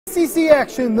ICC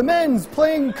action, the men's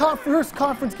playing first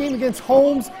conference game against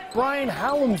Holmes. Brian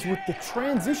Hallams with the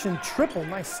transition triple.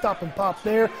 Nice stop and pop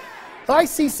there. The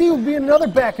ICC will be another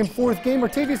back and forth game.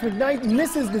 Artavius McKnight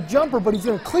misses the jumper, but he's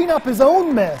going to clean up his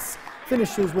own mess.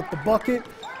 Finishes with the bucket.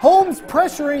 Holmes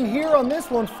pressuring here on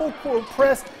this one, full court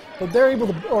press, but they're able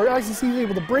to, or ICC is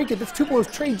able to break it. This Tupelo's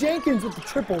Trey Jenkins with the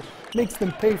triple makes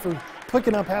them pay for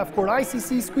picking up half court.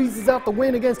 ICC squeezes out the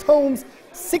win against Holmes,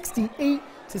 68-66.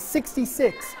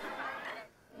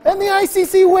 And the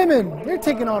ICC women, they're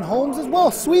taking on Holmes as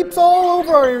well. Sweeps all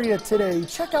over our area today.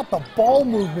 Check out the ball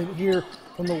movement here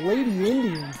from the Lady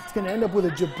Indians. It's going to end up with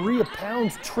a Jabria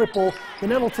Pounds triple. The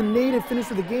Nettleton native finished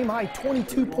with a game-high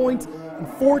 22 points and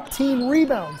 14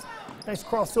 rebounds. Nice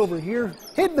crossover here.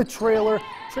 Hit the trailer.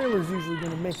 Trailer's usually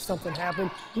going to make something happen.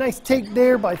 Nice take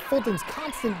there by Fulton's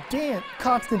Constant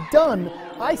Dunn.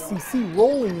 ICC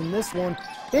rolling in this one.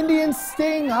 Indians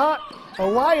staying hot.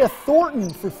 Aliyah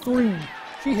Thornton for three.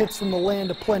 She hits from the land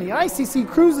of plenty. ICC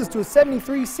cruises to a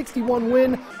 73-61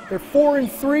 win. They're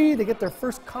 4-3. They get their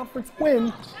first conference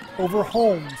win over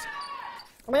Holmes.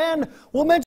 And we'll mention